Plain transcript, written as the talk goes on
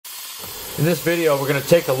In this video, we're going to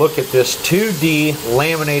take a look at this 2D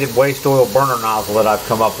laminated waste oil burner nozzle that I've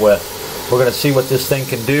come up with. We're going to see what this thing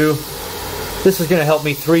can do. This is going to help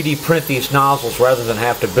me 3D print these nozzles rather than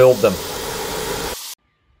have to build them.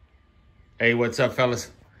 Hey, what's up, fellas?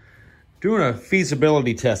 Doing a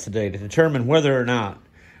feasibility test today to determine whether or not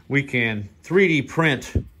we can 3D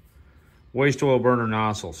print waste oil burner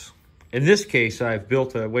nozzles. In this case, I've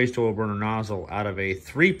built a waste oil burner nozzle out of a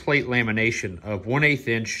 3-plate lamination of 1/8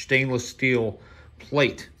 inch stainless steel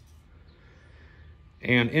plate.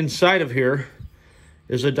 And inside of here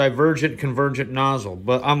is a divergent convergent nozzle.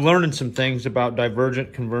 But I'm learning some things about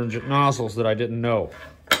divergent convergent nozzles that I didn't know.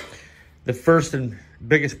 The first and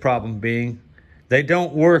biggest problem being they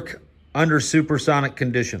don't work under supersonic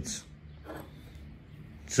conditions.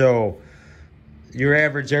 So your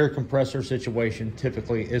average air compressor situation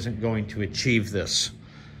typically isn't going to achieve this.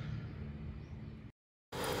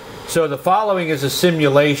 So the following is a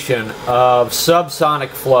simulation of subsonic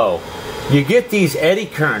flow. You get these eddy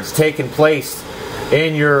currents taking place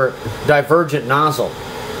in your divergent nozzle,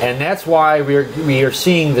 and that's why we are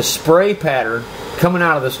seeing the spray pattern coming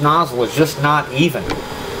out of this nozzle is just not even.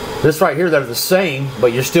 This right here, they're the same,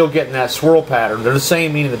 but you're still getting that swirl pattern. They're the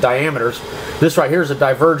same, meaning the diameters. This right here is a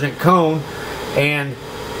divergent cone, and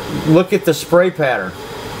look at the spray pattern.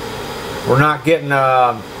 We're not getting,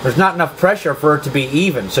 there's not enough pressure for it to be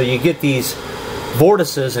even, so you get these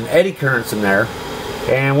vortices and eddy currents in there,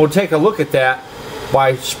 and we'll take a look at that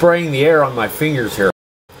by spraying the air on my fingers here.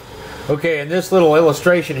 Okay, in this little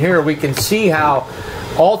illustration here, we can see how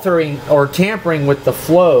altering or tampering with the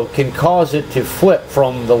flow can cause it to flip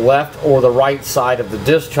from the left or the right side of the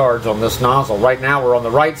discharge on this nozzle. Right now we're on the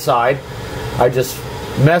right side. I just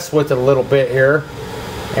mess with it a little bit here,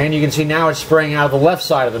 and you can see now it's spraying out of the left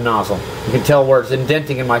side of the nozzle. You can tell where it's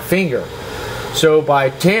indenting in my finger. So by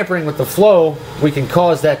tampering with the flow, we can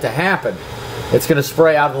cause that to happen. It's going to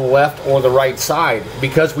spray out of the left or the right side.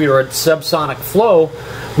 Because we are at subsonic flow,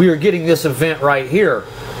 we are getting this event right here,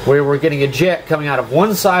 where we're getting a jet coming out of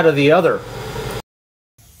one side or the other.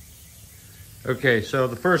 Okay, so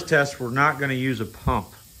the first test, we're not going to use a pump.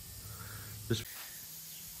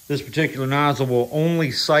 This particular nozzle will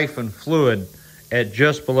only siphon fluid at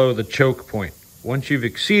just below the choke point. Once you've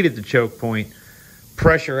exceeded the choke point,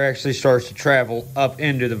 pressure actually starts to travel up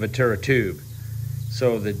into the Ventura tube.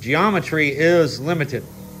 So the geometry is limited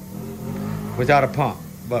without a pump.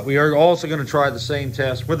 But we are also going to try the same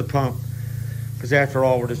test with a pump, because after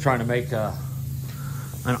all, we're just trying to make an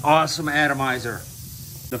awesome atomizer.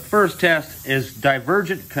 The first test is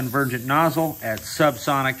divergent convergent nozzle at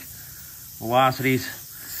subsonic velocities.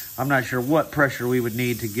 I'm not sure what pressure we would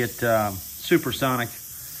need to get supersonic.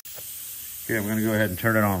 Okay, I'm going to go ahead and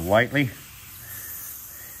turn it on lightly.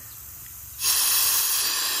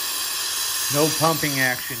 No pumping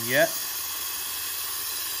action yet.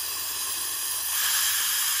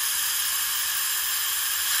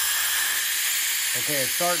 Okay,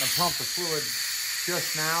 it's starting to pump the fluid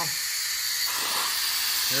just now.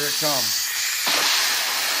 Here it comes.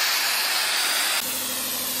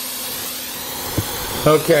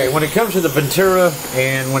 Okay, when it comes to the Ventura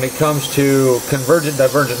and when it comes to convergent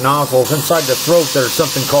divergent nozzles, inside the throat there's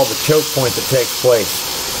something called the choke point that takes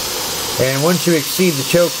place. And once you exceed the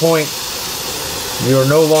choke point, you are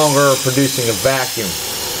no longer producing a vacuum.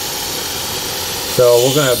 So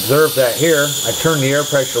we're going to observe that here. I turn the air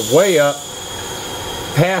pressure way up,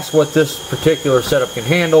 past what this particular setup can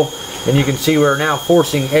handle, and you can see we're now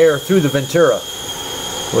forcing air through the Ventura.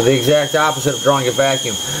 We're the exact opposite of drawing a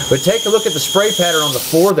vacuum. But take a look at the spray pattern on the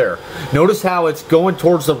floor there. Notice how it's going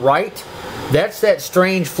towards the right? That's that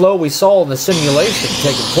strange flow we saw in the simulation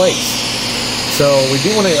taking place. So we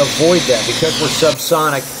do want to avoid that because we're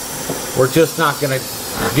subsonic. We're just not going to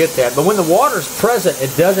get that. But when the water's present,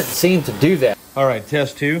 it doesn't seem to do that. All right,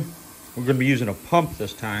 test 2. We're going to be using a pump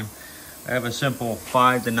this time. I have a simple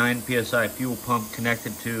 5 to 9 psi fuel pump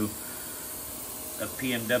connected to a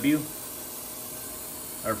PMW.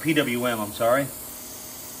 Or PWM, I'm sorry.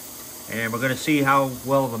 And we're going to see how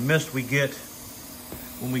well of a mist we get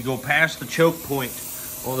when we go past the choke point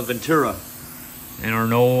on the Ventura and are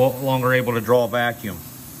no longer able to draw a vacuum.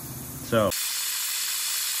 So,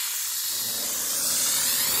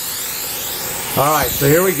 alright, so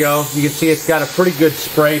here we go. You can see it's got a pretty good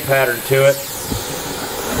spray pattern to it.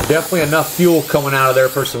 Definitely enough fuel coming out of there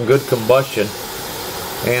for some good combustion.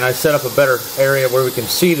 And I set up a better area where we can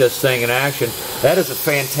see this thing in action. That is a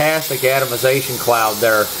fantastic atomization cloud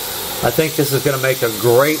there. I think this is going to make a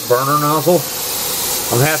great burner nozzle.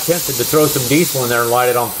 I'm half tempted to throw some diesel in there and light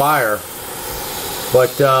it on fire.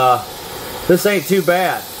 But this ain't too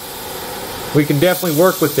bad. we can definitely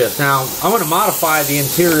work with this. Now, I'm going to modify the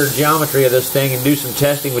interior geometry of this thing and do some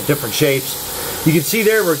testing with different shapes. You can see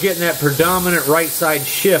there we're getting that predominant right side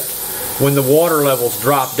shift when the water levels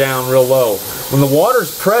drop down real low. When the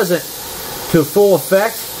water's present to full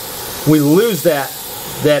effect, we lose that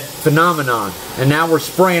phenomenon, and now we're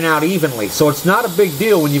spraying out evenly. So it's not a big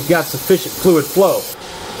deal when you've got sufficient fluid flow.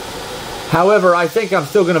 However, I think I'm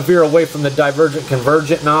still going to veer away from the divergent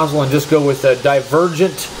convergent nozzle and just go with the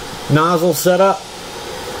divergent nozzle setup,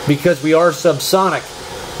 because we are subsonic.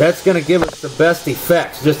 That's going to give us the best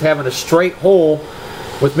effects, just having a straight hole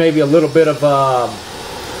with maybe a little bit of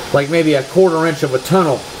like maybe a 1/4 inch of a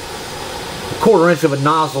tunnel, a 1/4 inch of a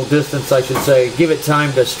nozzle distance, I should say. Give it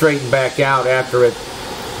time to straighten back out after it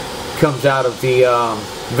comes out of the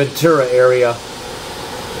Ventura area.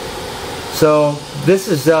 So this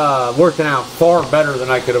is working out far better than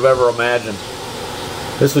I could have ever imagined.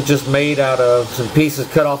 This was just made out of some pieces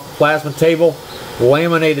cut off the plasma table,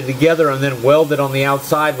 laminated together, and then welded on the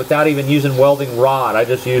outside without even using welding rod. I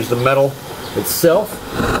just used the metal itself.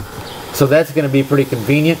 So that's going to be pretty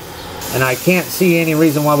convenient. And I can't see any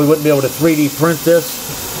reason why we wouldn't be able to 3D print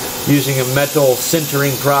this using a metal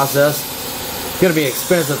sintering process. It's going to be an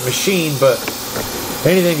expensive machine, but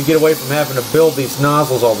anything to get away from having to build these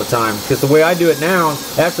nozzles all the time. Because the way I do it now,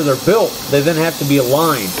 after they're built, they then have to be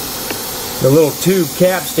aligned. The little tube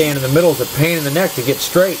cap stand in the middle is a pain in the neck to get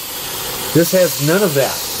straight. This has none of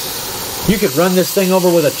that. You could run this thing over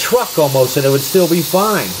with a truck almost and it would still be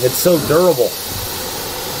fine. It's so durable.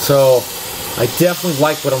 So I definitely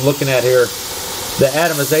like what I'm looking at here. The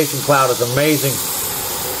atomization cloud is amazing.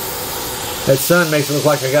 That sun makes it look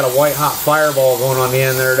like I got a white hot fireball going on the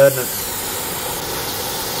end there, doesn't it?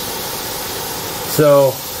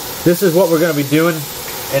 So this is what we're going to be doing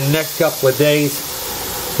in the next couple of days,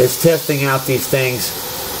 is testing out these things.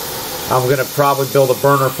 I'm going to probably build a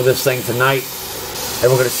burner for this thing tonight,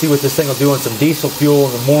 and we're going to see what this thing will do on some diesel fuel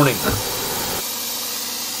in the morning.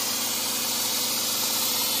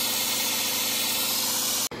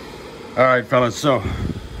 Alright fellas, so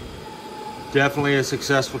definitely a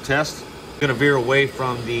successful test. I'm going to veer away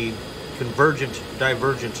from the convergent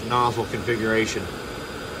divergent nozzle configuration,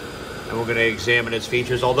 and we're going to examine its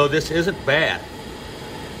features, although this isn't bad.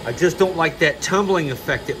 I just don't like that tumbling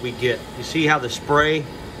effect that we get. You see how the spray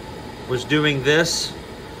was doing this?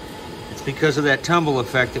 It's because of that tumble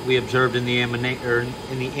effect that we observed in the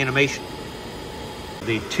animation.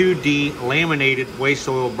 The 2D laminated waste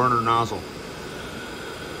oil burner nozzle.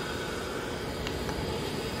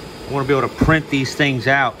 I want to be able to print these things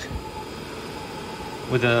out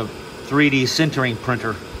with a 3D sintering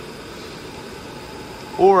printer.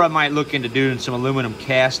 Or I might look into doing some aluminum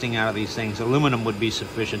casting out of these things. Aluminum would be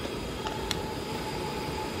sufficient.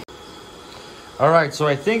 Alright, so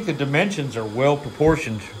I think the dimensions are well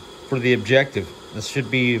proportioned for the objective. This should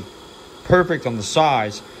be perfect on the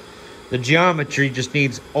size. The geometry just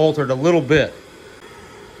needs altered a little bit.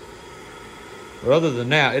 But other than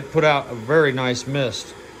that, it put out a very nice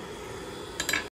mist.